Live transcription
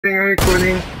recording, I'm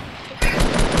recording.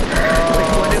 Wait,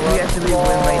 what if we actually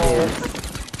win by this?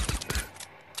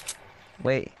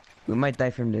 Wait, we might die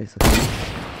from this. Okay?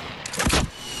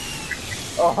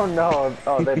 Oh no!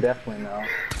 Oh, they definitely know.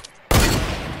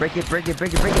 Break it, break it,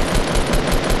 break it, break it!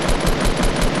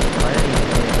 Why did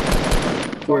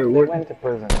he Wait, They what? went to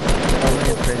prison. They went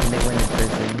in prison, they went in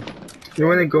prison. You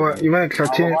wanna go, you wanna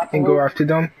clutch it and go after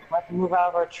them? We have to move out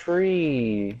of our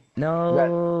tree.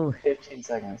 No! 15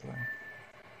 seconds left.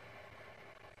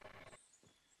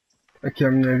 Okay,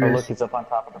 I'm Oh look, nervous. he's up on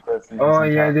top of the prison. Oh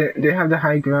He's on yeah, top. they have the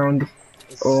high ground.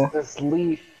 Oh. This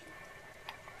leaf.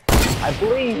 I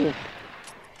believe.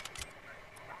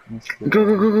 Go,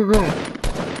 go, go, go, go! We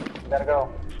gotta go.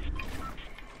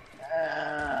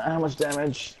 How much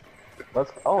damage?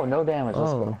 Let's. Oh, no damage.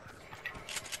 Let's Oh,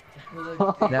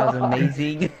 go. that was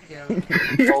amazing.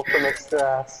 Ultimate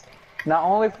stress. Not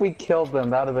only if we killed them,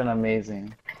 that would have been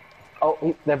amazing.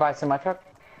 Oh, they're by semi-truck?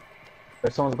 Or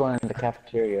someone's going in the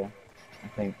cafeteria, I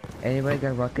think. Anybody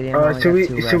got rocket ammo?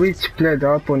 Should we split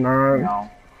up or not? No.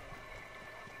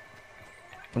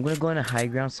 I'm gonna go on a high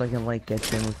ground so I can like get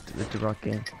them with the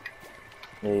rocket.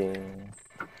 Yeah.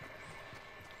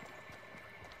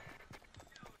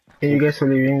 Hey, you guys are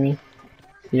leaving me?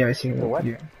 Yeah, I see you. What?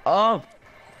 Yeah. Oh!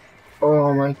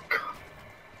 Oh my god.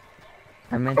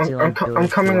 I meant to like build I'm a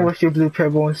coming floor. with you, blue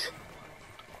pebbles.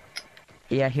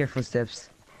 Yeah, I hear footsteps.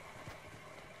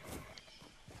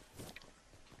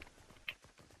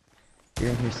 You're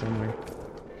in here somewhere.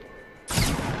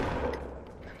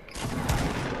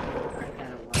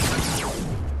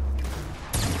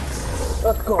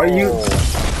 Let's go! Are you?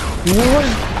 What?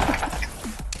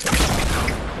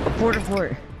 Abort,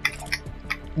 abort!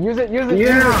 Use it, use it!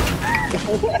 Yeah!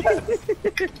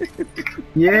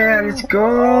 Yeah, let's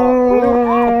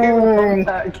go!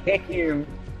 That game!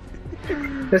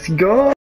 Let's go!